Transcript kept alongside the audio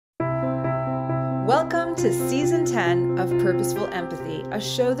Welcome to Season 10 of Purposeful Empathy, a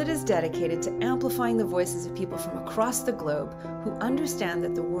show that is dedicated to amplifying the voices of people from across the globe who understand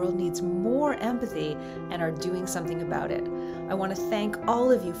that the world needs more empathy and are doing something about it. I want to thank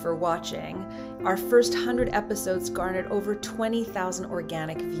all of you for watching. Our first 100 episodes garnered over 20,000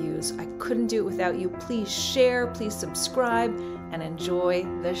 organic views. I couldn't do it without you. Please share, please subscribe, and enjoy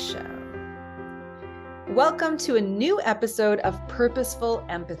the show. Welcome to a new episode of Purposeful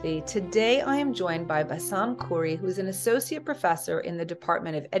Empathy. Today I am joined by Bassam Khoury, who is an associate professor in the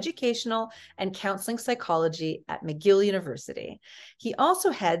Department of Educational and Counselling Psychology at McGill University. He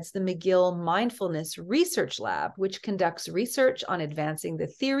also heads the McGill Mindfulness Research Lab, which conducts research on advancing the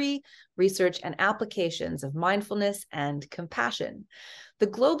theory, research, and applications of mindfulness and compassion. The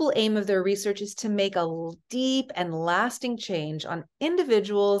global aim of their research is to make a deep and lasting change on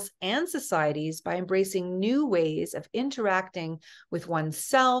individuals and societies by embracing new ways of interacting with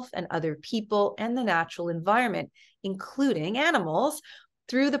oneself and other people and the natural environment, including animals,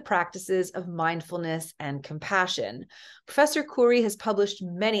 through the practices of mindfulness and compassion. Professor Khoury has published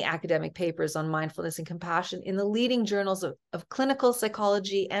many academic papers on mindfulness and compassion in the leading journals of clinical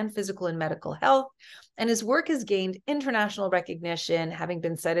psychology and physical and medical health, and his work has gained international recognition, having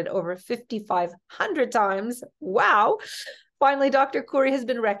been cited over 5,500 times. Wow! Finally, Dr. Khoury has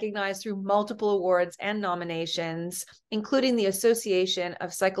been recognized through multiple awards and nominations, including the Association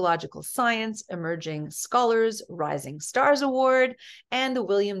of Psychological Science Emerging Scholars Rising Stars Award and the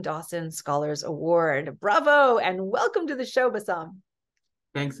William Dawson Scholars Award. Bravo, and welcome to the show, Bassam.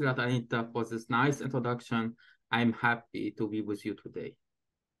 Thanks a lot, Anita, for this nice introduction. I'm happy to be with you today.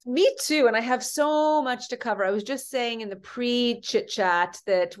 Me too. And I have so much to cover. I was just saying in the pre-chit chat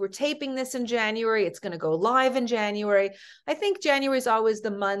that we're taping this in January. It's going to go live in January. I think January is always the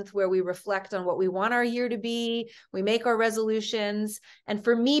month where we reflect on what we want our year to be. We make our resolutions. And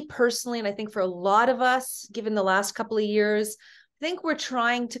for me personally, and I think for a lot of us, given the last couple of years, I think we're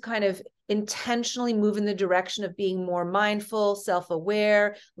trying to kind of intentionally move in the direction of being more mindful,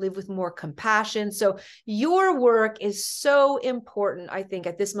 self-aware, live with more compassion. So your work is so important, I think,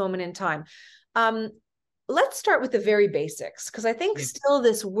 at this moment in time. Let's start with the very basics, because I think still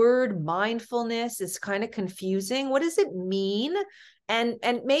this word mindfulness is kind of confusing. What does it mean? And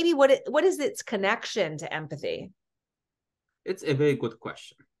maybe what is its connection to empathy? It's a very good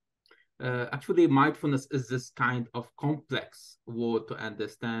question. Actually, mindfulness is this kind of complex word to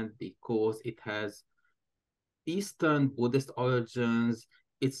understand because it has Eastern Buddhist origins.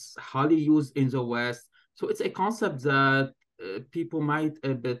 It's highly used in the West. So it's a concept that people might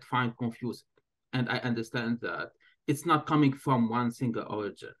a bit find confusing. And I understand that it's not coming from one single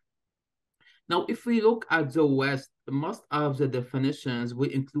origin. Now, if we look at the West, most of the definitions will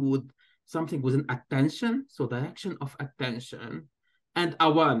include something with an attention, so direction of attention, and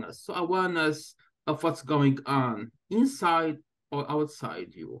awareness. So awareness of what's going on inside or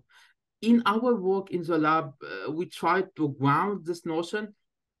outside you. In our work in the lab, we try to ground this notion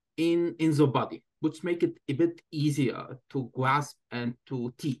in the body, which make it a bit easier to grasp and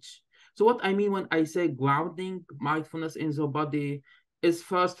to teach. So what I mean when I say grounding mindfulness in the body is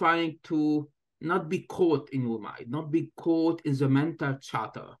first trying to not be caught in your mind, not be caught in the mental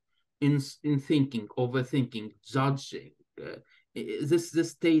chatter, in thinking, overthinking, judging,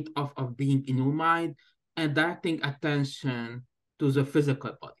 this state of being in your mind and directing attention to the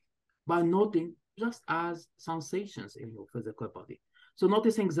physical body by noting just as sensations in your physical body. So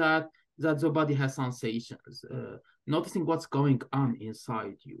noticing that the body has sensations, noticing what's going on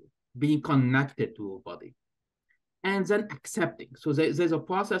inside you, being connected to your body, and then accepting. So there's a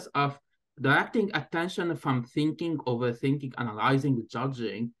process of directing attention from thinking, overthinking, analyzing,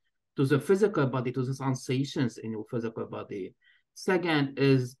 judging to the physical body, to the sensations in your physical body. Second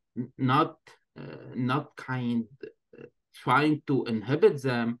is not trying to inhibit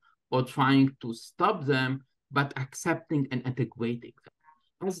them or trying to stop them, but accepting and integrating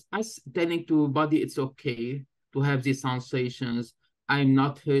them. As telling to your body, it's okay to have these sensations. I'm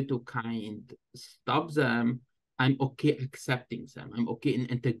not here to stop them. I'm okay accepting them. I'm okay in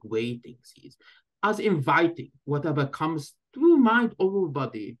integrating these. As inviting whatever comes through mind or your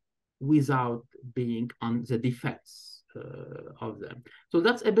body without being on the defense of them. So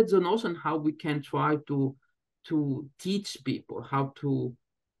that's a bit the notion how we can try to teach people how to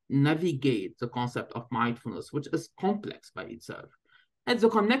navigate the concept of mindfulness, which is complex by itself. And the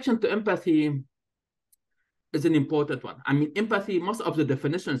connection to empathy is an important one. I mean, empathy, most of the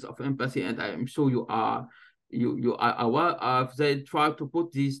definitions of empathy, and I'm sure you are aware of, they try to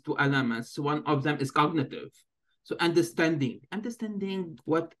put these two elements. One of them is cognitive. So understanding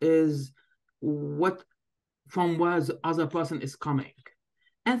what from where the other person is coming.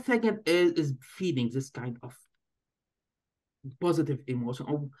 And second is feeding this kind of positive emotion,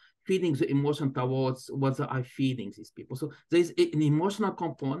 or feeding the emotion towards what are feeding these people. So there's an emotional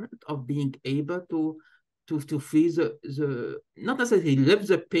component of being able to feel the not necessarily live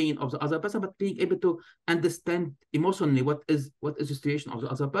the pain of the other person, but being able to understand emotionally what is the situation of the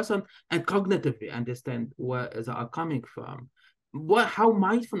other person, and cognitively understand where they are coming from. How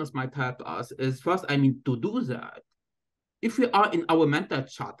mindfulness might help us is first, I mean, to do that. If we are in our mental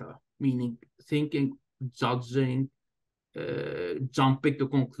chatter, meaning thinking, judging, jumping to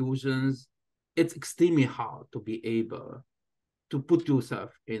conclusions, it's extremely hard to be able to put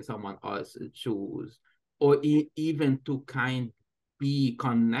yourself in someone else's shoes, or even to be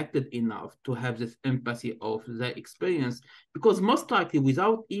connected enough to have this empathy of their experience, because most likely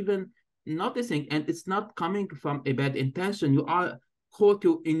without even noticing, and it's not coming from a bad intention, you are caught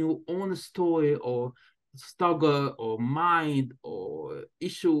in your own story or struggle or mind or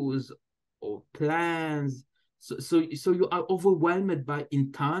issues or plans. So you are overwhelmed by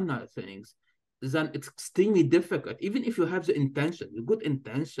internal things, then it's extremely difficult, even if you have the intention, the good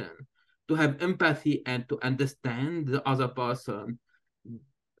intention, to have empathy and to understand the other person.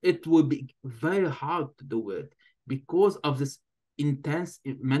 It will be very hard to do it because of this intense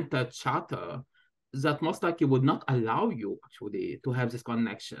mental chatter that most likely would not allow you actually to have this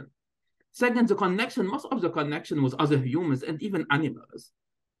connection. Second, most of the connection with other humans and even animals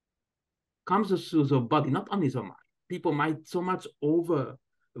comes through the body, not only the mind. People might so much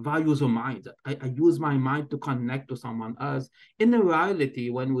overvalue the mind. I use my mind to connect to someone else. In reality,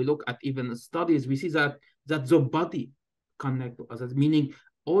 when we look at even studies, we see that the body connect to others, meaning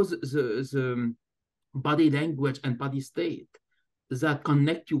all the body language and body state that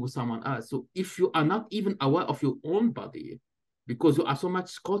connect you with someone else. So if you are not even aware of your own body, because you are so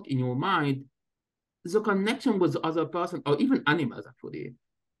much caught in your mind, the connection with the other person, or even animals actually,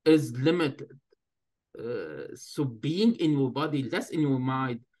 is limited. So being in your body, less in your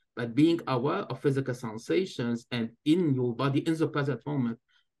mind, but being aware of physical sensations and in your body in the present moment,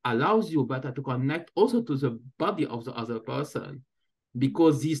 allows you better to connect also to the body of the other person,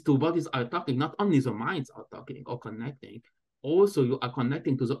 because these two bodies are talking. Not only the minds are talking or connecting, also you are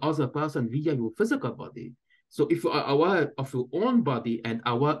connecting to the other person via your physical body. So if you are aware of your own body and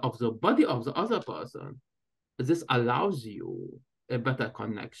aware of the body of the other person, this allows you a better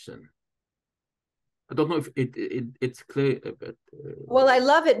connection. I don't know if it's clear a bit. Well, I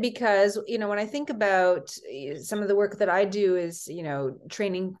love it because, when I think about some of the work that I do is,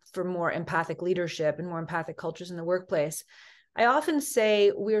 training for more empathic leadership and more empathic cultures in the workplace. I often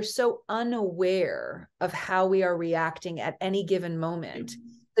say we're so unaware of how we are reacting at any given moment.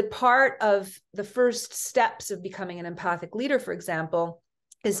 That part of the first steps of becoming an empathic leader, for example,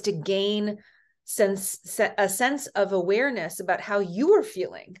 is to gain a sense of awareness about how you are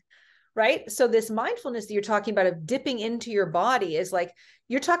feeling. Right? So this mindfulness that you're talking about of dipping into your body is like,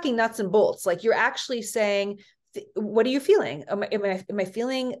 you're talking nuts and bolts. Like you're actually saying, what are you feeling? Am I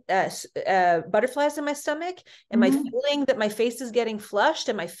feeling butterflies in my stomach? Am I feeling that my face is getting flushed?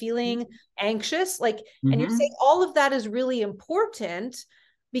 Am I feeling anxious? Like, and you're saying all of that is really important,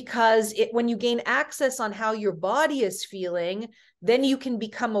 because when you gain access on how your body is feeling, then you can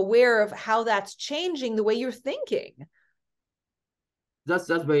become aware of how that's changing the way you're thinking. That's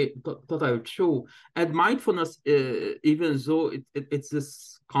very totally true. And mindfulness, even though it's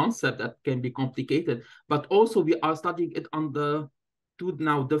this concept that can be complicated, but also we are studying it under two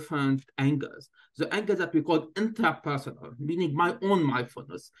now different angles. The angle that we call intra-personal, meaning my own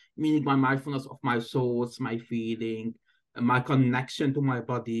mindfulness, meaning my mindfulness of my thoughts, my feeling, my connection to my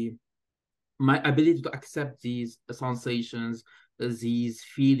body, my ability to accept these sensations, these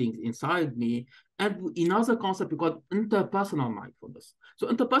feelings inside me. And another concept we call interpersonal mindfulness. So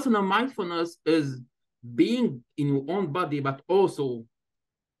interpersonal mindfulness is being in your own body, but also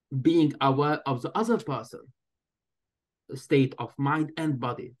being aware of the other person state of mind and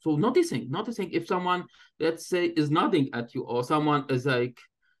body. So noticing if someone, let's say, is nodding at you, or someone is like,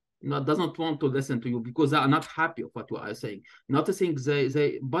 doesn't want to listen to you because they are not happy with what you are saying. Noticing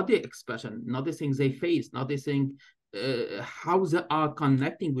their body expression, noticing their face, noticing how they are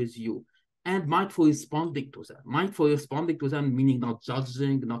connecting with you, and mindful responding to them. Mindful responding to them, meaning not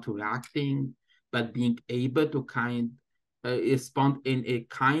judging, not reacting, but being able to respond in a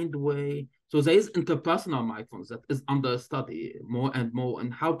kind way. So there is interpersonal mindfulness that is under study more and more,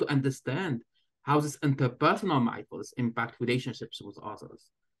 and how to understand how this interpersonal mindfulness impact relationships with others.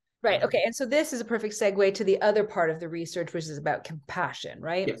 Right. Okay. And so this is a perfect segue to the other part of the research, which is about compassion,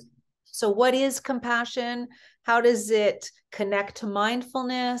 right? Yes. So what is compassion? How does it connect to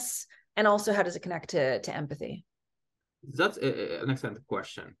mindfulness? And also, how does it connect to empathy? That's an excellent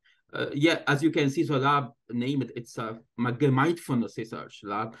question. Yeah, as you can see, the lab name it itself, McGill Mindfulness Research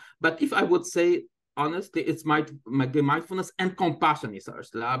Lab. But if I would say honestly, it's McGill Mindfulness and Compassion Research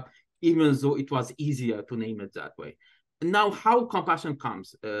Lab, even though it was easier to name it that way. Now, how compassion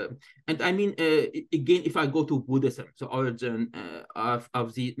comes, and I mean, again, if I go to Buddhism, the origin of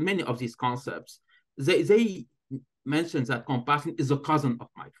many of these concepts, they mention that compassion is a cousin of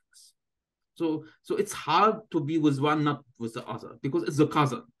mindfulness. So it's hard to be with one, not with the other, because it's a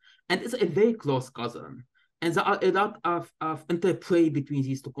cousin. And it's a very close cousin. And there are a lot of interplay between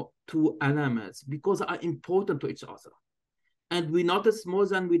these two elements because they are important to each other. And we notice more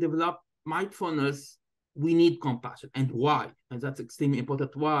than we develop mindfulness, we need compassion. And why? And that's extremely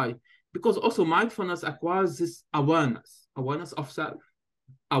important. Why? Because also mindfulness acquires this awareness of self,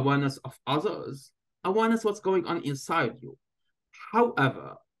 awareness of others, awareness what's going on inside you.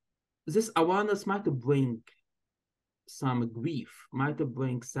 However, this awareness might bring some grief, might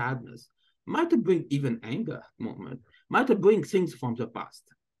bring sadness, might bring even anger at the moment, might bring things from the past.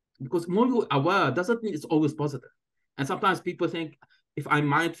 Because more you're aware doesn't mean it's always positive. And sometimes people think if I'm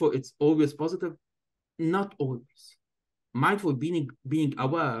mindful, it's always positive. Not always. Mindful being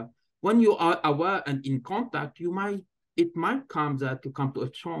aware. When you are aware and in contact, it might come that you come to a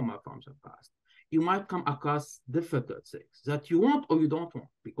trauma from the past. You might come across difficult things that you want or you don't want,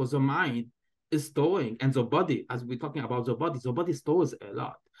 because the mind is storing, and the body, as we're talking about the body stores a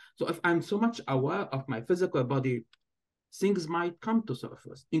lot. So if I'm so much aware of my physical body, things might come to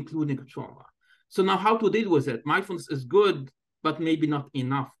surface, including trauma. So now how to deal with it? Mindfulness is good, but maybe not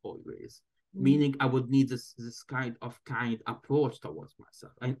enough always. Meaning I would need this kind approach towards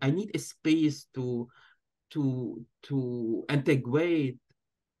myself. I need a space to integrate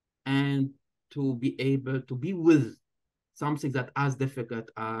and to be able to be with something that as difficult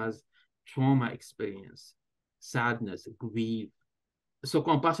as trauma experience, sadness, grief. So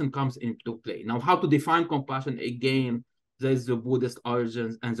compassion comes into play. Now, how to define compassion? Again, there's the Buddhist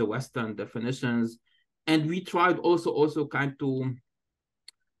origins and the Western definitions. And we tried also kind to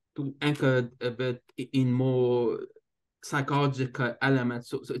anchor a bit in more psychological elements,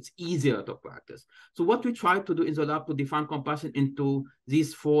 so it's easier to practice. So what we try to do in the lab to define compassion into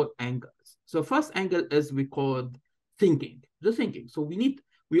these 4 angles. So first angle is we call thinking, the thinking. So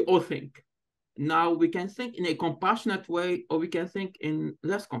we all think. Now we can think in a compassionate way, or we can think in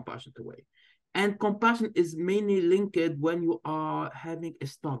less compassionate way. And compassion is mainly linked when you are having a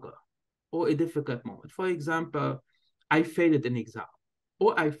struggle or a difficult moment. For example, I failed an exam,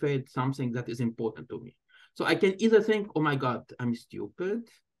 or I failed something that is important to me. So I can either think, oh my God, I'm stupid,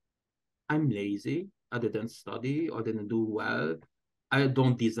 I'm lazy, I didn't study or didn't do well, I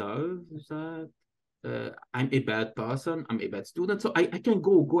don't deserve that, I'm a bad person, I'm a bad student. So I can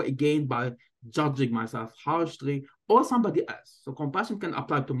go again by judging myself harshly or somebody else. So compassion can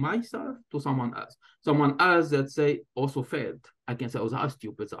apply to myself, to someone else. Someone else that say also failed. I can say, oh, they are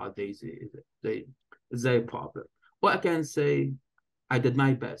stupid, they are lazy, they problem. Or I can say, I did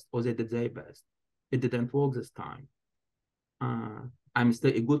my best, or they did their best. It didn't work this time. I'm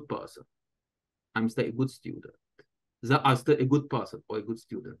still a good person. I'm still a good student. They are still a good person or a good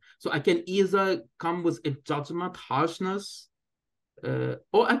student. So I can either come with a judgment, harshness,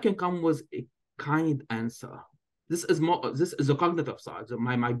 or I can come with a kind answer. This is the cognitive side,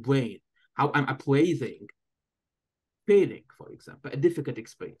 my brain, how I'm appraising failing, for example, a difficult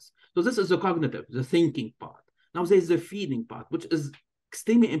experience. So this is the cognitive, the thinking part. Now there's the feeling part, which is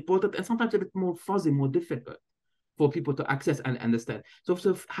extremely important and sometimes a bit more fuzzy, more difficult for people to access and understand.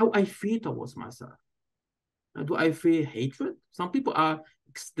 So how I feel towards myself. Do I feel hatred? Some people are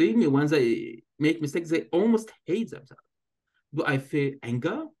extremely, when they make mistakes, they almost hate themselves. Do I feel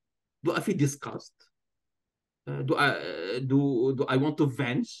anger? Do I feel disgust? Do I want to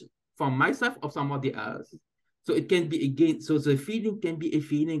venge from myself or somebody else? So it can be again, so the feeling can be a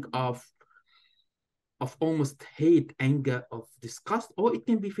feeling of almost hate, anger, of disgust, or it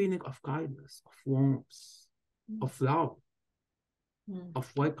can be feeling of kindness, of warmth, of love,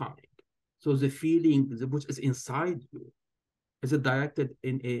 of welcoming. So the feeling which is inside you, is it directed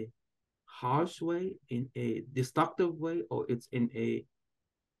in a harsh way, in a destructive way, or it's in a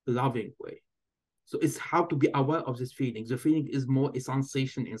loving way? So it's how to be aware of this feeling. The feeling is more a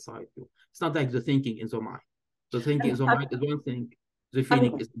sensation inside you. It's not like the thinking in the mind. The thinking in the mind is one thing. The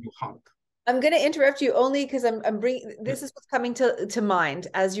feeling is in your heart. I'm going to interrupt you only because I'm bringing, this is what's coming to mind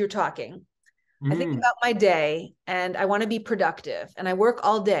as you're talking. I think about my day and I want to be productive and I work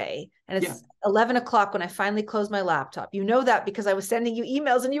all day and it's 11 o'clock when I finally close my laptop. You know that because I was sending you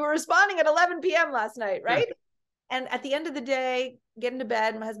emails and you were responding at 11 p.m. last night, right? Yeah. And at the end of the day, getting to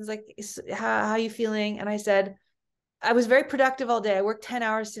bed, my husband's like, how are you feeling? And I said, I was very productive all day. I worked 10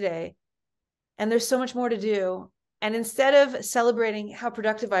 hours today, and there's so much more to do. And instead of celebrating how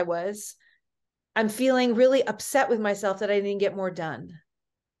productive I was, I'm feeling really upset with myself that I didn't get more done.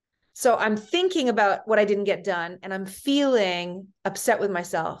 So I'm thinking about what I didn't get done, and I'm feeling upset with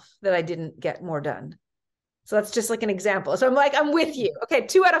myself that I didn't get more done. So that's just like an example. So I'm like, I'm with you. Okay,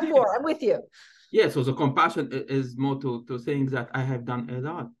 2 out of 4. I'm with you. Yeah, so the compassion is more to saying that I have done a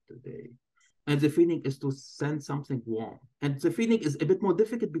lot today. And the feeling is to send something warm. And the feeling is a bit more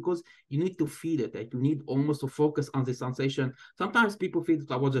difficult because you need to feel it. Like you need almost to focus on the sensation. Sometimes people feel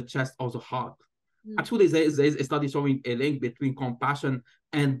towards the chest or the heart. Actually, there is a study showing a link between compassion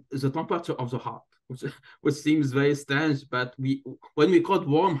and the temperature of the heart, which seems very strange. But when we call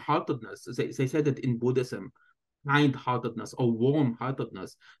warm-heartedness, they said it in Buddhism, kind-heartedness or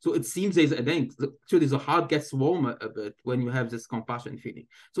warm-heartedness. So it seems there's a link. Actually, the heart gets warmer a bit when you have this compassion feeling.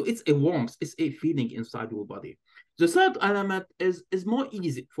 So it's a warmth, it's a feeling inside your body. The third element is more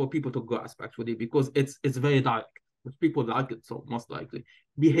easy for people to grasp, actually, because it's very direct. But people like it, so most likely.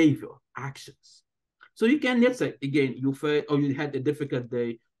 Behavior, actions. So you can, let's say, again, you failed or you had a difficult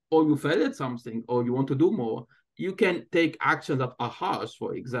day or you failed at something or you want to do more. You can take actions that are harsh,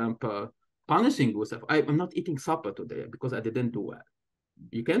 for example, punishing yourself. I'm not eating supper today because I didn't do well.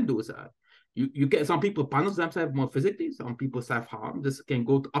 You can do that. You can, some people punish themselves more physically, some people self-harm. This can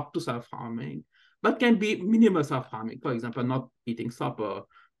go up to self-harming, but can be minimal self-harming. For example, not eating supper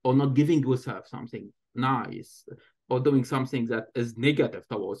or not giving yourself something nice or doing something that is negative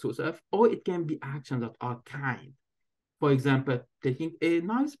towards yourself, or it can be actions that are kind. For example, taking a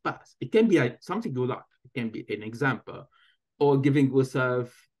nice bath. It can be something you like. It can be an example, or giving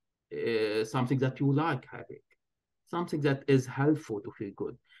yourself something that you like having, something that is helpful to feel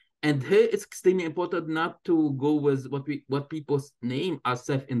good. And here it's extremely important not to go with what people name as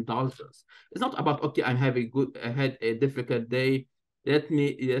self-indulgence. It's not about, okay, I had a difficult day. Let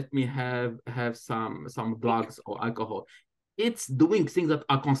me have some drugs or alcohol. It's doing things that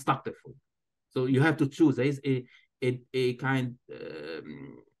are constructive. So you have to choose. There is a kind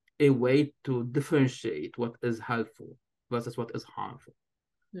a way to differentiate what is helpful versus what is harmful.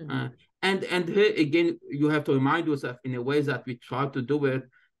 And here again, you have to remind yourself in a way that we try to do it.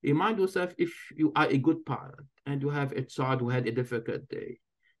 Remind yourself if you are a good parent and you have a child who had a difficult day,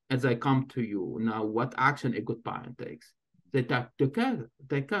 as they come to you now, what action a good parent takes? They take care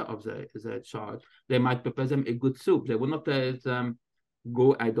of their child. They might prepare them a good soup. They will not tell them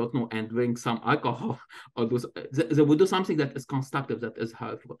go, I don't know, and drink some alcohol or do. They will do something that is constructive, that is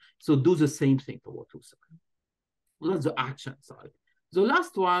helpful. So do the same thing towards yourself. That's the action side. The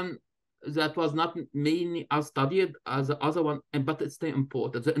last one that was not mainly as studied as the other one, but it's still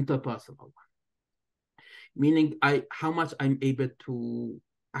important, the interpersonal one. Meaning how much I'm able to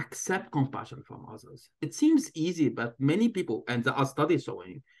accept compassion from others. It seems easy, but many people, and there are studies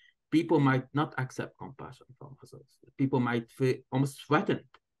showing, people might not accept compassion from others. People might feel almost threatened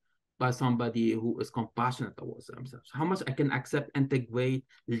by somebody who is compassionate towards themselves. How much I can accept, integrate,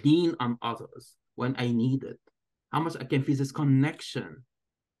 lean on others when I need it. How much I can feel this connection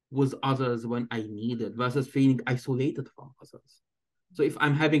with others when I need it versus feeling isolated from others. So if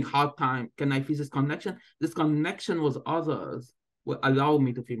I'm having hard time, can I feel this connection? This connection with others will allow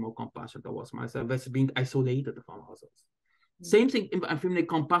me to feel more compassion towards myself versus being isolated from others. Same thing, if I'm feeling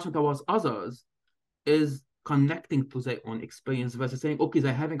compassion towards others is connecting to their own experience versus saying, okay,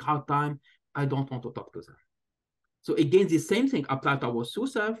 they're having hard time, I don't want to talk to them. So again, the same thing applies towards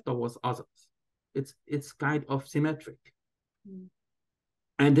yourself, towards others. It's kind of symmetric.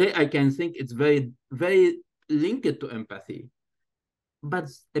 And there I can think it's very, very linked to empathy, but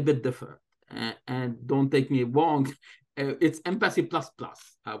a bit different. And don't take me wrong, it's empathy plus,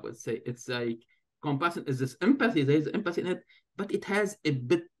 I would say. It's like compassion is this empathy, there is empathy in it, but it has a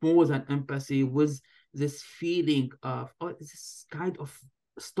bit more than empathy with this feeling of, or this kind of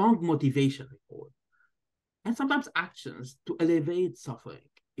strong motivation, and sometimes actions to elevate suffering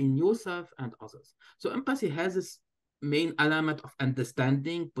in yourself and others. So empathy has this main element of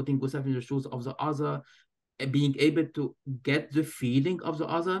understanding, putting yourself in the shoes of the other, being able to get the feeling of the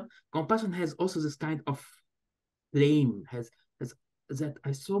other. Compassion has also this kind of flame, has that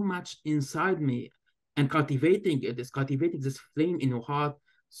I so much inside me, and cultivating it is cultivating this flame in your heart.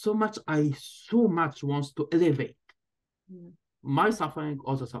 So much wants to elevate my suffering,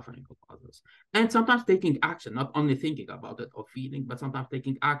 also suffering of others. And sometimes taking action, not only thinking about it or feeling, but sometimes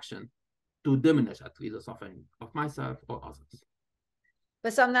taking action to diminish at least the suffering of myself or others.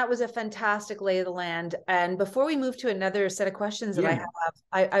 Bassam, that was a fantastic lay of the land. And before we move to another set of questions that I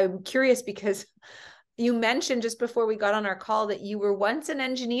have, I'm curious because You mentioned just before we got on our call that you were once an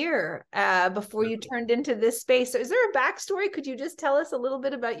engineer before you turned into this space. So is there a backstory? Could you just tell us a little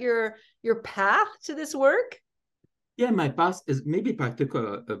bit about your path to this work? Yeah, my past is maybe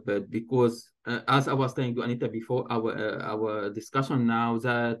particular a bit because, as I was saying to Anita before our discussion now,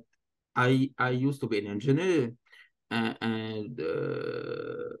 that I used to be an engineer and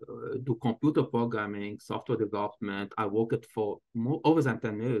do computer programming, software development. I worked for over than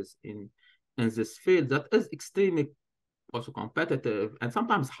 10 years in this field that is extremely also competitive and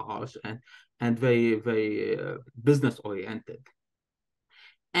sometimes harsh and very, very business oriented.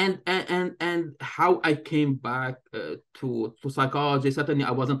 And how I came back to psychology, certainly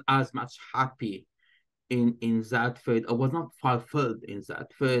I wasn't as much happy in that field. I was not fulfilled in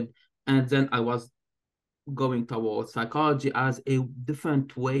that field. And then I was going towards psychology as a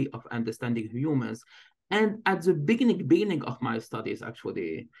different way of understanding humans. And at the beginning of my studies,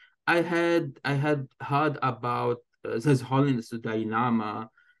 actually, I had heard about this holiness dilemma,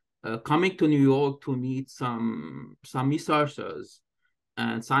 coming to New York to meet some researchers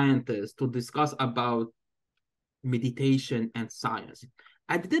and scientists to discuss about meditation and science.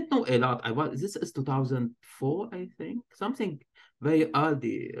 I didn't know a lot. This is 2004, I think, something very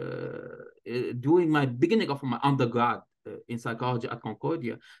early, during my beginning of my undergrad in psychology at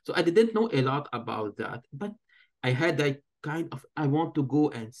Concordia. So I didn't know a lot about that, but I had that kind of, I want to go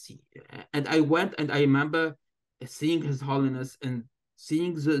and see. And I went, and I remember seeing His Holiness and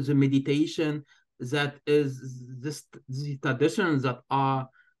seeing the meditation that is the traditions that are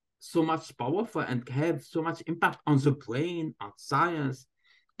so much powerful and have so much impact on the brain, on science.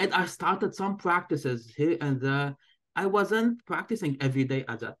 And I started some practices here and there. I wasn't practicing every day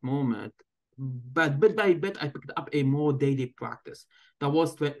at that moment, but bit by bit, I picked up a more daily practice. That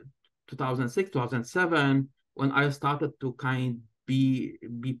was 2006, 2007, when I started to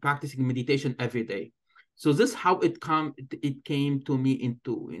be practicing meditation every day. So this is how it came to me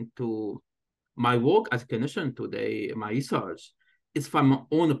into my work as a clinician today, my research is from my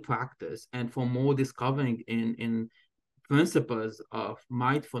own practice and for more discovering in principles of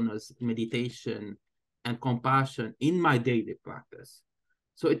mindfulness, meditation, and compassion in my daily practice.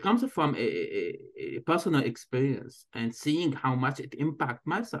 So it comes from a personal experience and seeing how much it impacts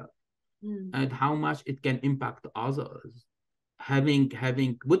myself and how much it can impact others.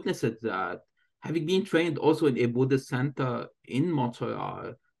 Having witnessed that, having been trained also in a Buddhist center in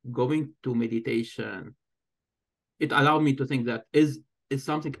Montreal, going to meditation, it allowed me to think that is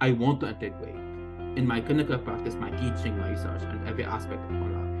something I want to integrate in my clinical practice, my teaching, my research, and every aspect of my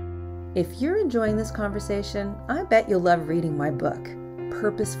life. If you're enjoying this conversation, I bet you'll love reading my book,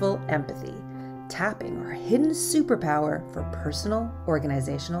 Purposeful Empathy, Tapping Our Hidden Superpower for Personal,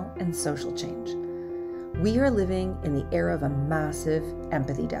 Organizational, and Social Change. We are living in the era of a massive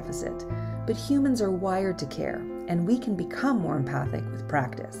empathy deficit, but humans are wired to care, and we can become more empathic with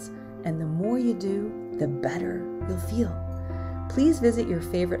practice. And the more you do, the better you'll feel. Please visit your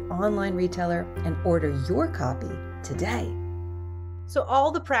favorite online retailer and order your copy today. So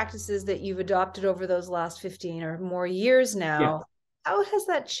all the practices that you've adopted over those last 15 or more years now, how has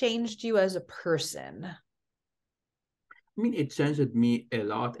that changed you as a person? I mean, it changed me a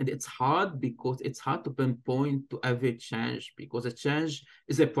lot, and it's hard because it's hard to pinpoint to every change because a change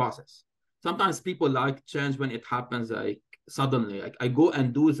is a process. Sometimes people like change when it happens like suddenly, like I go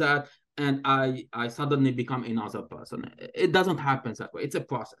and do that and I suddenly become another person. It doesn't happen that way. It's a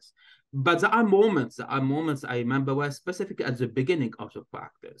process. But there are moments I remember were specifically at the beginning of the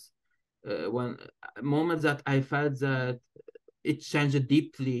practice, when moments that I felt that it changed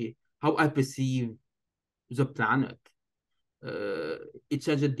deeply how I perceive the planet. It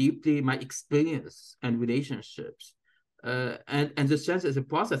changed deeply my experience and relationships. And the change is a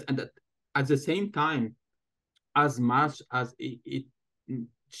process. And at the same time, as much as it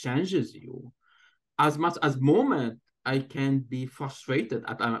changes you, as much as moment I can be frustrated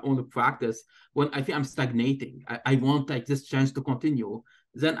at my own practice when I think I'm stagnating. I want like this change to continue.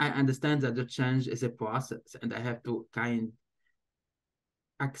 Then I understand that the change is a process and I have to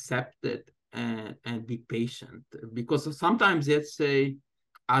accept it and be patient. Because sometimes, let's say,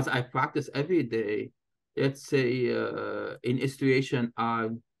 as I practice every day, let's say in a situation I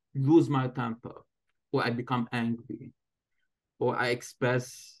lose my temper or I become angry or I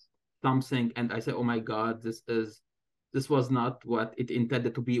express something and I say, oh my God, this was not what it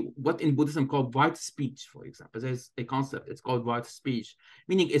intended to be. What in Buddhism called right speech, for example. There's a concept, it's called right speech,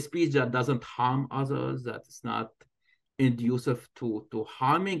 meaning a speech that doesn't harm others, that is not inducive to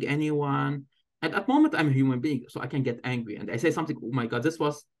harming anyone. And at the moment, I'm a human being, so I can get angry. And I say something, oh my God, this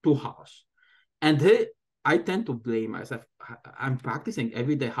was too harsh. And I tend to blame myself. I'm practicing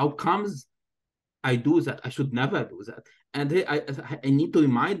every day. How comes I do that. I should never do that. And I need to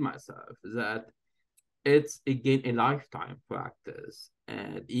remind myself that it's again a lifetime practice.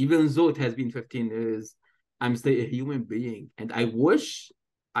 And even though it has been 15 years, I'm still a human being. And I wish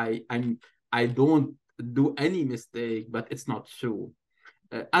I don't do any mistake, but it's not true.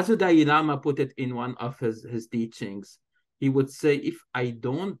 As Dalai Lama put it in one of his teachings, he would say, if I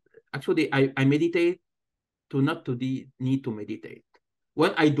don't, actually, I meditate to not to need to meditate.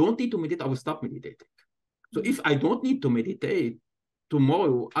 When I don't need to meditate, I will stop meditating. So if I don't need to meditate,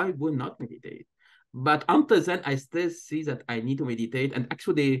 tomorrow I will not meditate. But until then, I still see that I need to meditate. And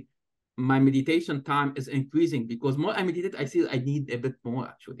actually, my meditation time is increasing because more I meditate, I see I need a bit more,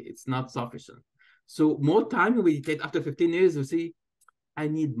 actually. It's not sufficient. So more time you meditate after 15 years, you see, I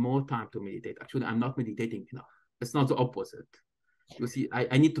need more time to meditate. Actually, I'm not meditating enough. It's not the opposite. You see,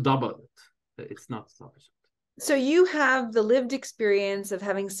 I need to double it. It's not sufficient. So you have the lived experience of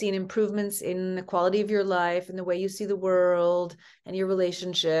having seen improvements in the quality of your life and the way you see the world and your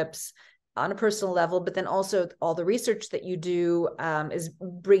relationships on a personal level, but then also all the research that you do is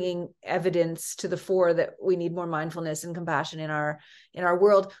bringing evidence to the fore that we need more mindfulness and compassion in our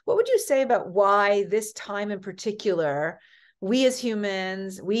world. What would you say about why this time in particular, we as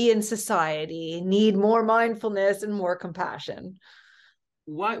humans, we in society need more mindfulness and more compassion?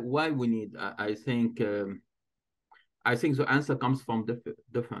 Why we need? I think the answer comes from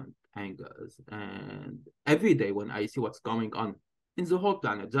different angles. And every day when I see what's going on in the whole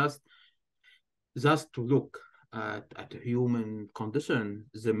planet, just to look at the human condition,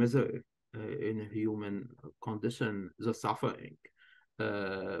 the misery in a human condition, the suffering,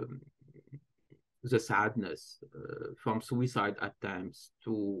 uh, the sadness, from suicide attempts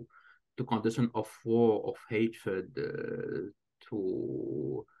to condition of war, of hatred,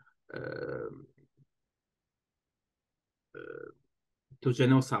 to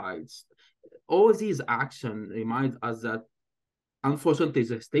genocides. All these actions remind us that, unfortunately,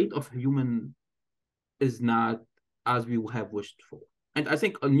 the state of human is not as we have wished for. And I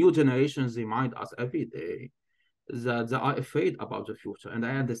think new generations remind us every day that they are afraid about the future. And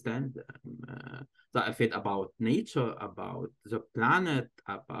I understand them. They're afraid about nature, about the planet,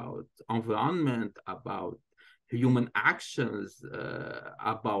 about environment, about human actions,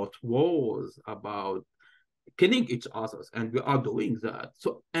 about wars, about killing each other, and we are doing that.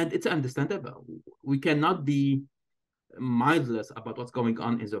 So, and it's understandable. We cannot be mindless about what's going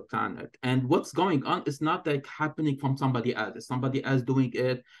on in the planet. And what's going on is not like happening from somebody else. It's somebody else doing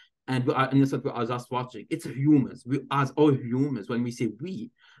it, and we are innocent. We are just watching. It's humans. We, as all humans, when we say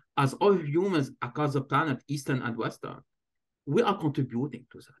we, as all humans across the planet, Eastern and Western, we are contributing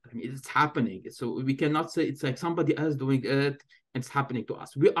to that. I mean, it's happening. So we cannot say it's like somebody else doing it and it's happening to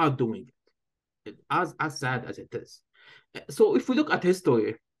us. We are doing it, as sad as it is. So if we look at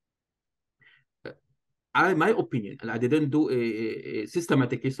history, my opinion, and I didn't do a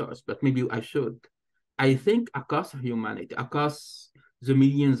systematic research, but maybe I should. I think across humanity, across the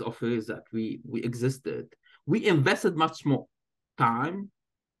millions of years that we existed, we invested much more time,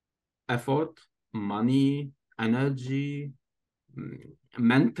 effort, money, energy,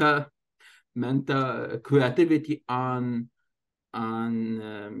 mental creativity on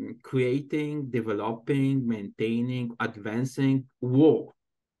creating, developing, maintaining, advancing war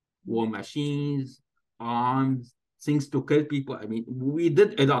machines, arms, things to kill people. I mean, we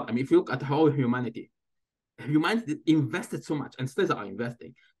did a lot. I mean, if you look at whole humanity invested so much and still are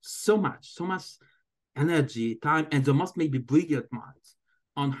investing so much energy, time, and there must maybe brilliant minds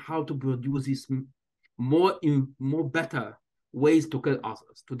on how to produce these more better ways to kill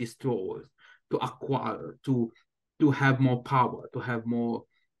others, to destroy, to acquire, to have more power, to have more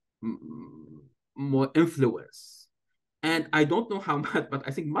influence. And I don't know how much, but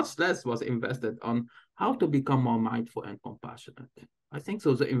I think much less was invested on how to become more mindful and compassionate. I think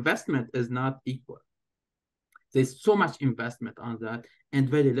so. The investment is not equal. There's so much investment on that and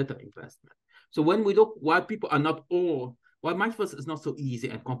very little investment. So when we look why people are not all, why mindfulness is not so easy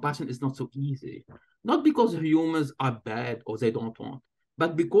and compassion is not so easy, not because humans are bad or they don't want,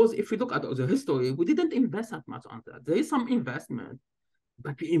 but because if we look at the history, we didn't invest that much on that. There is some investment,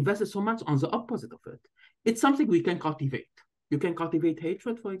 but we invested so much on the opposite of it. It's something we can cultivate. You can cultivate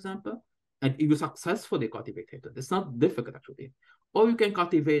hatred, for example, and you successfully cultivate hatred. It's not difficult, actually. Or you can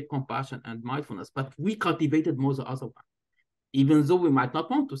cultivate compassion and mindfulness, but we cultivated more the other one, even though we might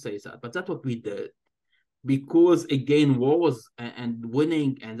not want to say that, but that's what we did. Because, again, wars and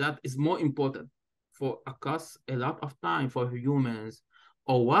winning, and that is more important for across a lot of time for humans,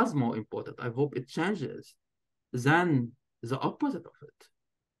 or was more important. I hope it changes than the opposite of it.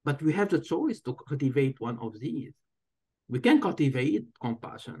 But we have the choice to cultivate one of these. We can cultivate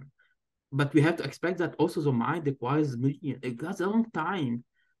compassion, But we have to expect that also the mind requires millions. It has a long time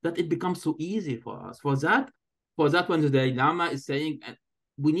that it becomes so easy for us. For that when the Dalai Lama is saying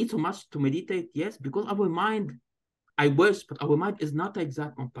we need so much to meditate, yes, because our mind, I wish, but our mind is not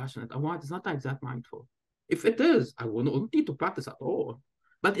exact compassionate. Our mind is not exact mindful. If it is, I won't need to practice at all.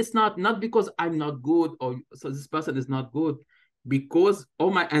 But it's not because I'm not good or so this person is not good, because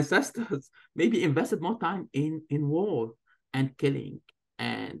all my ancestors maybe invested more time in war and killing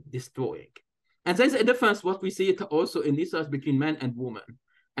and destroying. And there's a difference, what we see it also in research between men and women.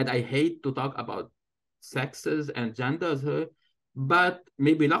 And I hate to talk about sexes and genders here, but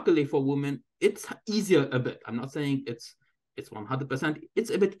maybe luckily for women, it's easier a bit. I'm not saying it's 100%. It's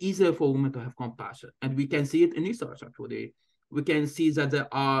a bit easier for women to have compassion. And we can see it in research, actually. We can see that there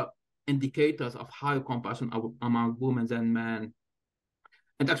are indicators of higher compassion among women than men.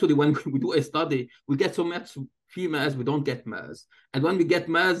 And actually, when we do a study, we get so much females, we don't get males. And when we get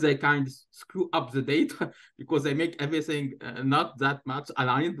males, they kind of screw up the data because they make everything not that much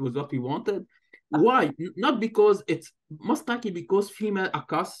aligned with what we wanted. Why? Not because it's most likely because female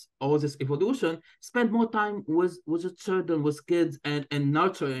across all this evolution spend more time with the children, with kids and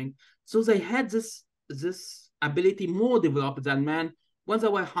nurturing. So they had this ability more developed than men when they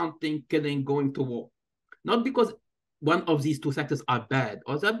were hunting, killing, going to war. Not because one of these two sectors are bad,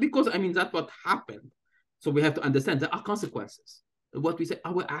 or that because, I mean, that's what happened. So we have to understand there are consequences. What we say,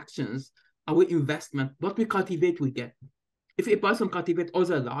 our actions, our investment, what we cultivate, we get. If a person cultivates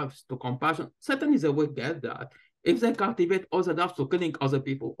other lives to compassion, certainly they will get that. If they cultivate other lives to killing other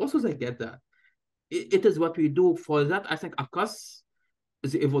people, also they get that. It is what we do. For that, I think across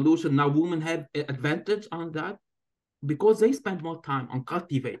the evolution, now women have an advantage on that because they spend more time on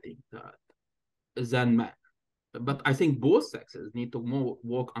cultivating that than men. But I think both sexes need to more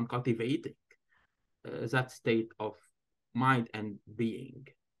work on cultivating that state of mind and being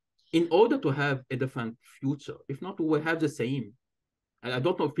in order to have a different future. If not, we will have the same. And I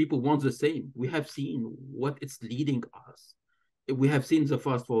don't know if people want the same. We have seen what it's leading us. We have seen the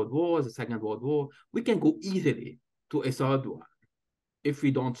First World War, the Second World War. We can go easily to a third one if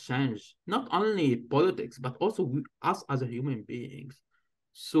we don't change not only politics, but also us as human beings.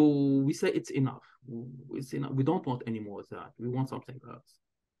 So we say it's enough. It's enough. We don't want any more of that. We want something else.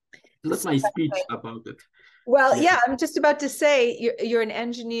 So that's my speech about it. Well, yeah, I'm just about to say you're an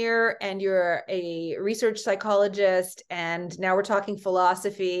engineer and you're a research psychologist, and now we're talking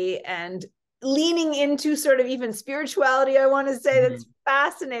philosophy and leaning into sort of even spirituality. I want to say that's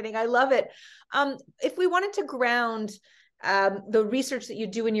fascinating. I love it. If we wanted to ground the research that you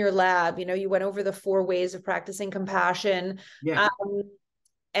do in your lab, you know, you went over the 4 ways of practicing compassion. Yeah.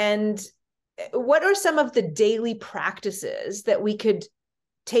 And what are some of the daily practices that we could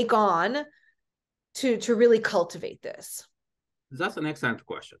take on to really cultivate this? That's an excellent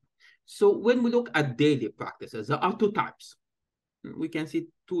question. So when we look at daily practices, there are 2 types. We can see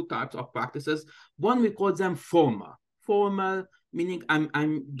 2 types of practices. One, we call them formal. Formal meaning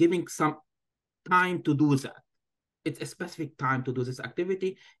I'm giving some time to do that. It's a specific time to do this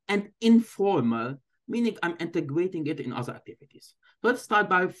activity. And informal meaning I'm integrating it in other activities. Let's start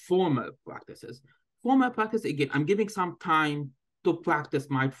by formal practices. Formal practice, again, I'm giving some time to practice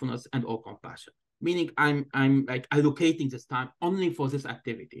mindfulness and or compassion, meaning I'm like allocating this time only for this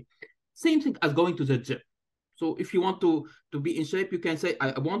activity. Same thing as going to the gym. So if you want to be in shape, you can say,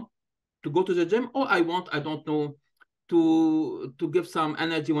 I want to go to the gym, or I want, I don't know, to give some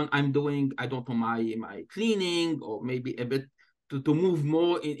energy when I'm doing, I don't know, my cleaning, or maybe a bit to move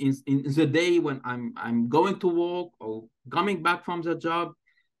more in the day when I'm going to work or coming back from the job.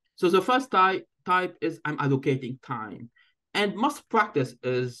 So the first type is I'm allocating time. And most practice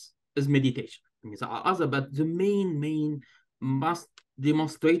is meditation. I mean, there are other, but the main must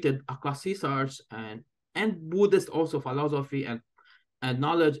demonstrated across research and Buddhist also philosophy and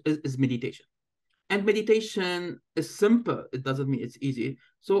knowledge is meditation. And meditation is simple. It doesn't mean it's easy.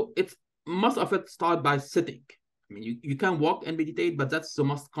 So it's most of it start by sitting. I mean, you can walk and meditate, but that's the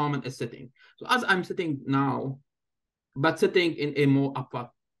most common is sitting. So as I'm sitting now, but sitting in a more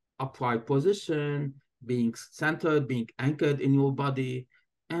upright position, being centered, being anchored in your body,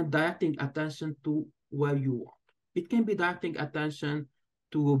 and directing attention to where you want. It can be directing attention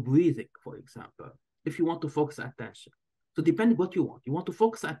to your breathing, for example, if you want to focus attention. So depending what you want. You want to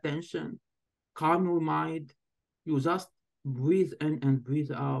focus attention, calm your mind, you just breathe in and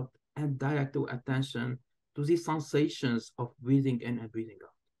breathe out and direct your attention to these sensations of breathing in and breathing out.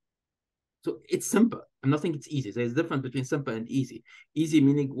 So it's simple. I'm not saying it's easy. There's a difference between simple and easy. Easy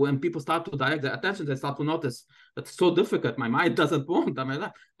meaning when people start to direct their attention, they start to notice that's so difficult. My mind doesn't want.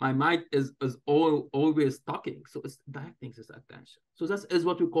 My mind is always talking. So it's directing this attention. So that is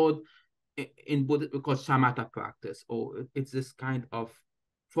what we call in Buddhism, we call shamatha practice, or it's this kind of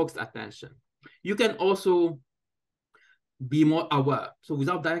focused attention. You can also be more aware. So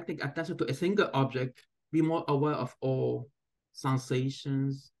without directing attention to a single object, be more aware of all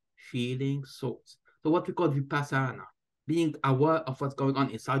sensations, feelings, thoughts. So what we call vipassana, being aware of what's going on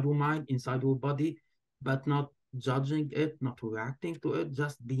inside your mind, inside your body, but not judging it, not reacting to it,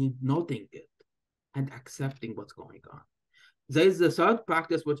 just being noting it and accepting what's going on. There is the third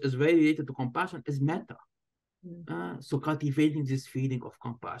practice, which is very related to compassion, is metta. So cultivating this feeling of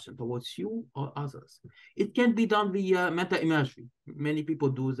compassion towards you or others. It can be done via metta imagery. Many people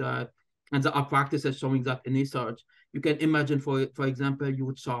do that. And there are practices showing that in research. You can imagine, for example,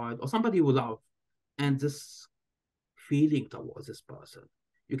 your child or somebody you love, and this feeling towards this person.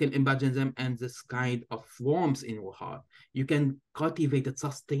 You can imagine them and this kind of warmth in your heart. You can cultivate it,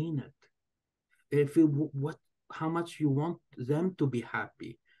 sustain it. Feel how much you want them to be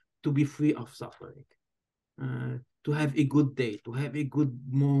happy, to be free of suffering. To have a good day, to have a good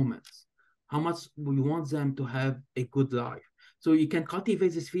moment, how much we want them to have a good life. So you can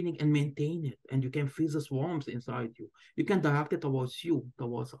cultivate this feeling and maintain it, and you can feel this warmth inside you. You can direct it towards you,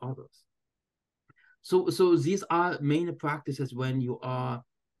 towards others. So these are main practices when you are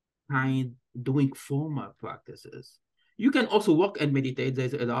doing formal practices. You can also walk and meditate.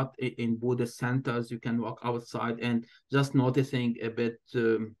 There's a lot in Buddhist centers. You can walk outside and just noticing a bit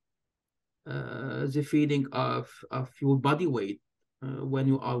the feeling of your body weight when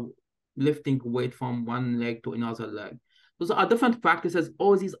you are lifting weight from one leg to another leg. Those are different practices.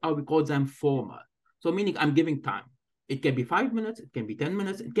 All these are, we call them formal. So meaning I'm giving time. It can be 5 minutes, it can be 10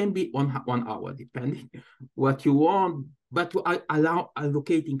 minutes, it can be one hour, depending what you want, but I allow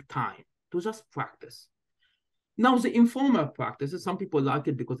allocating time to just practice. Now, the informal practices, some people like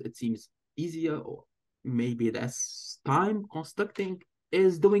it because it seems easier or maybe less time constructing,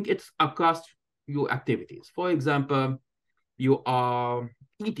 is doing it across your activities. For example, you are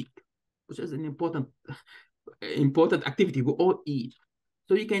eating, which is an important activity. We all eat.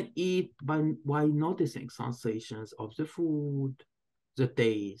 So you can eat by noticing sensations of the food, the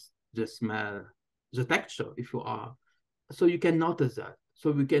taste, the smell, the texture, if you are. So you can notice that.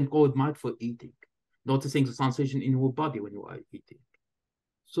 So we can call it mindful eating, noticing the sensation in your body when you are eating.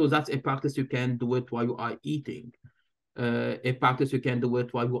 So that's a practice. You can do it while you are eating. A practice you can do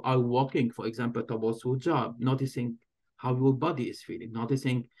it while you are walking, for example, towards your job, noticing how your body is feeling,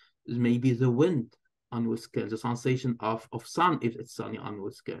 noticing maybe the wind on your skin, the sensation of sun if it's sunny on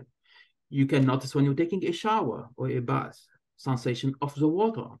your skin. You can notice when you're taking a shower or a bath, sensation of the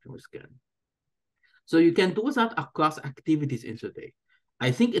water on your skin. So you can do that across activities in the day.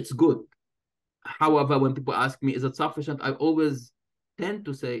 I think it's good. However, when people ask me, is it sufficient? I always tend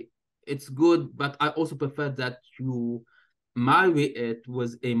to say it's good, but I also prefer that you marry it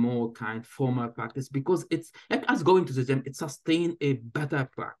with a more formal practice, because it's like us going to the gym, it sustains a better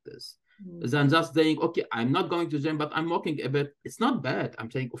practice than just saying, okay, I'm not going to the gym, but I'm walking a bit. It's not bad. I'm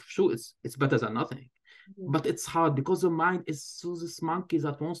saying, oh, sure, it's better than nothing. But it's hard because the mind is so this monkey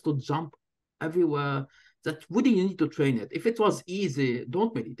that wants to jump everywhere, that really you need to train it. If it was easy,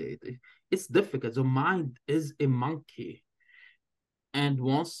 don't meditate. It's difficult. The mind is a monkey and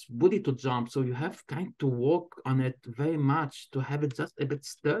wants body to jump. So you have to work on it very much to have it just a bit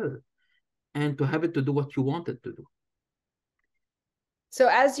still and to have it to do what you want it to do. So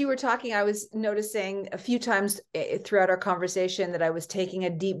as you were talking, I was noticing a few times throughout our conversation that I was taking a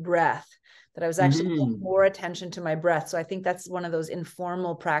deep breath, that I was actually paying more attention to my breath. So I think that's one of those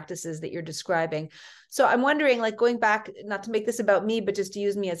informal practices that you're describing. So I'm wondering, like, going back, not to make this about me, but just to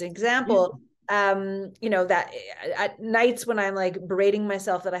use me as an example, that at nights when I'm like berating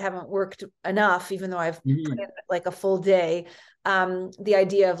myself that I haven't worked enough, even though I've put in like a full day, the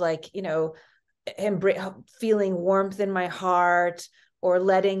idea of like, feeling warmth in my heart, or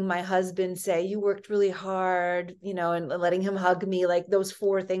letting my husband say, you worked really hard, and letting him hug me, like those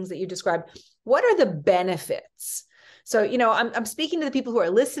 4 things that you described. What are the benefits? So, I'm speaking to the people who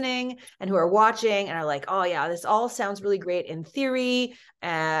are listening and who are watching and are like, oh yeah, this all sounds really great in theory, but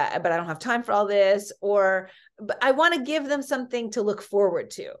I don't have time for all this, but I want to give them something to look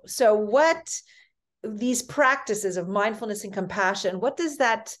forward to. So these practices of mindfulness and compassion, how does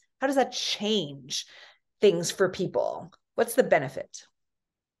that change things for people? What's the benefit?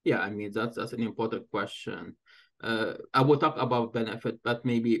 Yeah, I mean, that's an important question. I will talk about benefit, but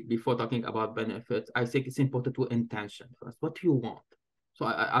maybe before talking about benefits, I think it's important to intention first. What do you want? So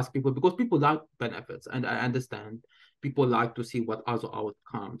I ask people, because people like benefits, and I understand people like to see what are the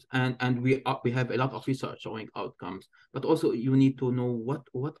outcomes, and we have a lot of research showing outcomes, but also you need to know what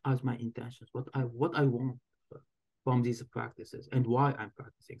are my intentions, what I want from these practices and why I'm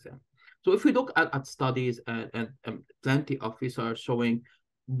practicing them. So if we look at studies and plenty of research showing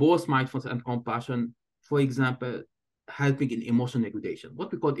both mindfulness and compassion, for example, helping in emotion regulation.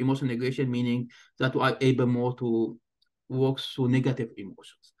 What we call emotion regulation, meaning that we are able more to work through negative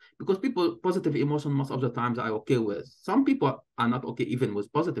emotions. Because people, positive emotion most of the times are okay with. Some people are not okay even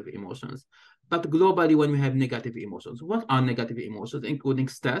with positive emotions. But globally, when we have negative emotions, what are negative emotions? Including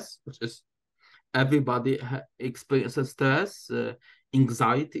stress, which is everybody experiences stress,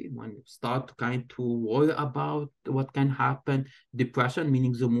 anxiety, when you start to kind to worry about what can happen, depression,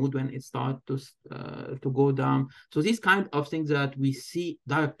 meaning the mood when it starts to go down. So these kind of things that we see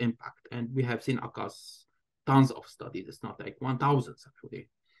direct impact, and we have seen across tons of studies. It's not like 1,000 actually.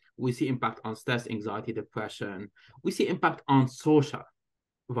 We see impact on stress, anxiety, depression. We see impact on social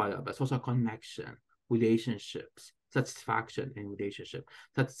variables, social connection, relationships, satisfaction in relationship,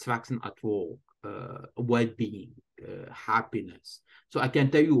 satisfaction at work, well-being, happiness. So I can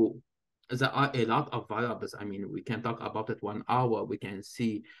tell you there are a lot of variables. I mean, we can talk about it 1 hour. We can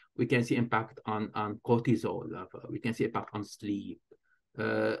see impact on cortisol level. We can see impact on sleep.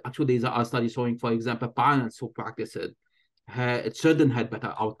 Actually, there are studies showing, for example, parents who practice it, children had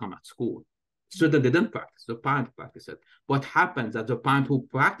better outcome at school. Children didn't practice, the parent practiced it. What happens that the parent who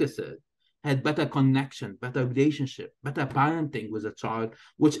practiced it had better connection, better relationship, better parenting with the child,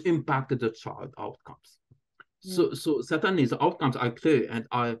 which impacted the child outcomes. So certainly the outcomes are clear and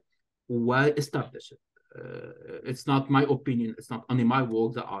are well established. It's not my opinion. It's not only my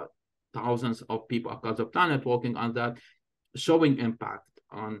work. There are thousands of people across the planet working on that, showing impact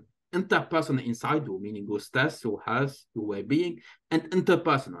on interpersonal inside you, meaning your stress, your health, your well-being, and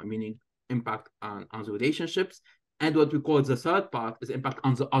interpersonal, meaning impact on the relationships. And what we call the third part is impact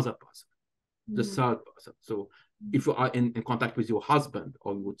on the other person, the third person. So if you are in contact with your husband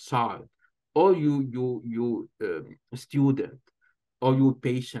or your child, or you student, or your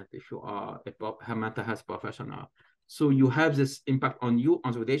patient, if you are a mental health professional. So you have this impact on you,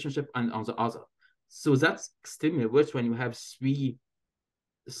 on the relationship, and on the other. So that's extremely rich when you have three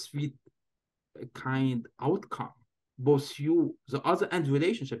kind outcome, both you, the other, and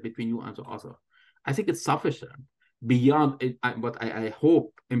relationship between you and the other. I think it's sufficient beyond it, what I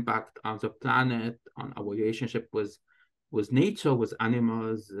hope impact on the planet, on our relationship with nature, with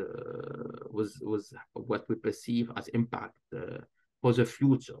animals, with what we perceive as impact for the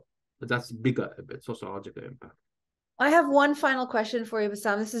future. That's bigger, a bit sociological impact. I have one final question for you,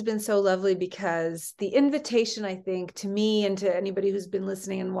 Bassam. This has been so lovely because the invitation, I think, to me and to anybody who's been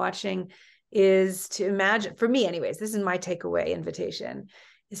listening and watching is to imagine, for me anyways, this is my takeaway invitation,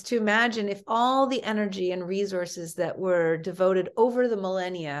 is to imagine if all the energy and resources that were devoted over the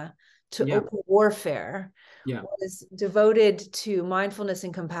millennia to open warfare was devoted to mindfulness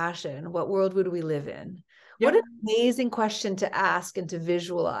and compassion, what world would we live in? What an amazing question to ask and to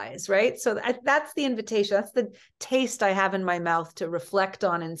visualize, right? So that's the invitation. That's the taste I have in my mouth to reflect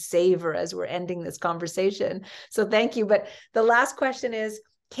on and savor as we're ending this conversation. So thank you. But the last question is,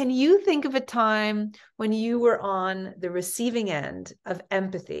 can you think of a time when you were on the receiving end of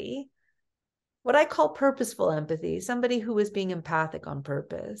empathy, what I call purposeful empathy, somebody who was being empathic on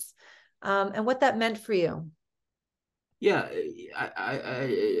purpose, and what that meant for you? Yeah,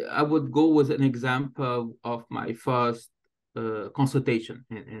 I would go with an example of my first consultation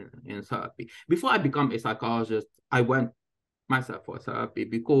in therapy. Before I become a psychologist, I went myself for therapy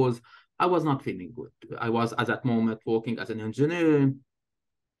because I was not feeling good. I was at that moment working as an engineer,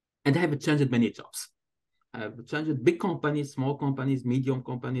 and I have changed many jobs. I've changed big companies, small companies, medium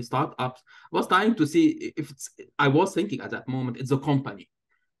companies, startups. I was trying to see if I was thinking at that moment, it's a company.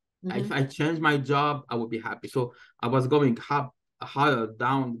 If I change my job, I would be happy. So I was going up, higher,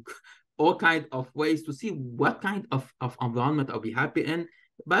 down, all kind of ways to see what kind of environment I'll be happy in,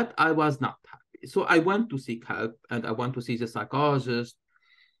 but I was not happy. So I went to seek help, and I went to see the psychologist.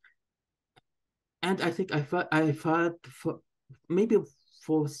 And I think I felt for maybe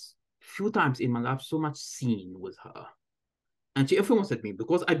for few times in my life so much seen with her. And she influenced me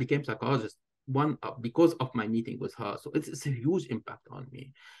because I became psychologist, because of my meeting with her. So it's a huge impact on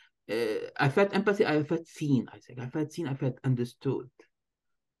me. I felt empathy. I felt seen. I think I felt seen. I felt understood.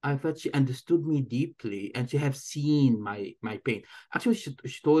 I felt she understood me deeply, and she have seen my pain. Actually,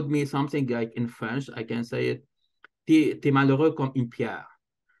 she told me something like in French. I can say it. T'es malheureux comme une pierre.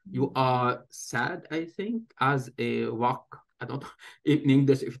 You are sad, I think, as a rock. I don't know in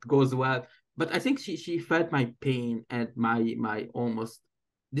English if it goes well, but I think she felt my pain and my almost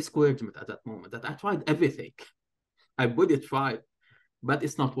discouragement at that moment. That I tried everything. I really tried, but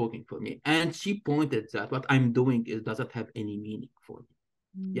it's not working for me. And she pointed that what I'm doing doesn't have any meaning for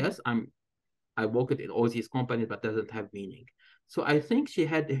me. Yes, I work in all these companies, but doesn't have meaning. So I think she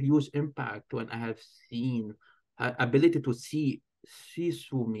had a huge impact when I have seen her ability to see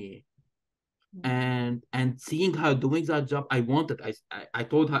through me, and seeing her doing that job. I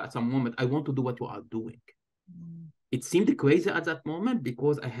told her at some moment, I want to do what you are doing. It seemed crazy at that moment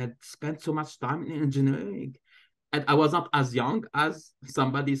because I had spent so much time in engineering, and I was not as young as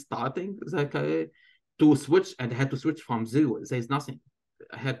somebody starting their career to switch, and I had to switch from zero. There's nothing.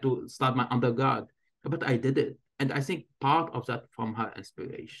 I had to start my undergrad, but I did it. And I think part of that from her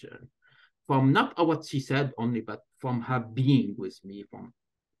inspiration, from not what she said only, but from her being with me, from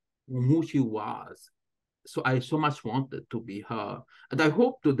who she was. So I so much wanted to be her. And I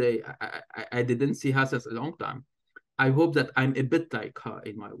hope today, I didn't see her since a long time. I hope that I'm a bit like her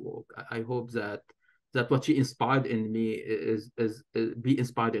in my work. I hope that what she inspired in me is be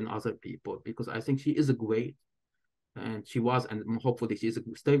inspired in other people, because I think she is a great, and she was, and hopefully she is a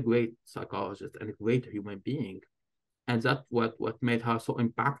still great psychologist and a great human being. And that's what made her so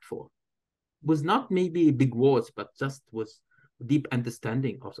impactful. Was not maybe big words, but just was deep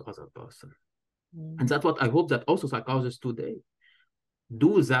understanding of the other person. And that's what I hope that also psychologists today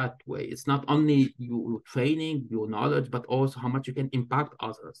do that way. It's not only your training, your knowledge, but also how much you can impact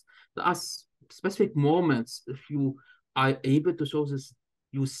others. There are specific moments, if you are able to show this,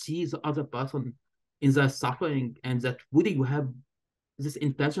 you see the other person in their suffering, and that really you have this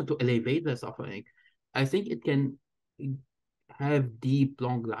intention to elevate their suffering. I think it can have deep,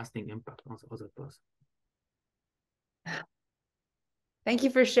 long-lasting impact on the other person. Thank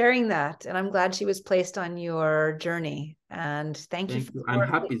you for sharing that. And I'm glad she was placed on your journey. And thank you. I'm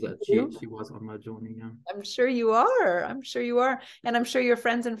happy that she was on my journey. Yeah. I'm sure you are. I'm sure you are. And I'm sure your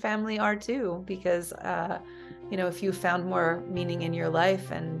friends and family are too, because, you know, if you found more meaning in your life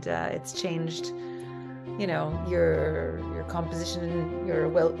and it's changed, you know, your composition, your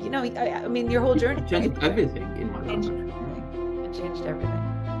will, you know, I mean, your whole journey. It changed everything in my life. It changed everything.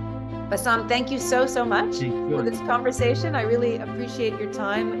 Bassam, thank you so much for this conversation. I really appreciate your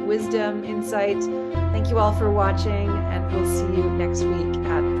time, wisdom, insight. Thank you all for watching, and we'll see you next week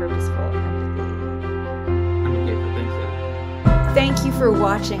at Purposeful Empathy. Thank you for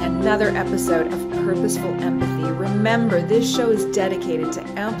watching another episode of Purposeful Empathy. Remember, this show is dedicated to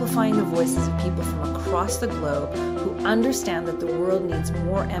amplifying the voices of people from across the globe who understand that the world needs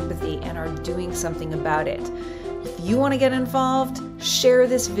more empathy and are doing something about it. If you want to get involved, share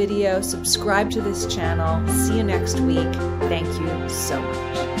this video, subscribe to this channel. See you next week. Thank you so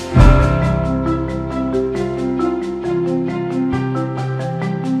much.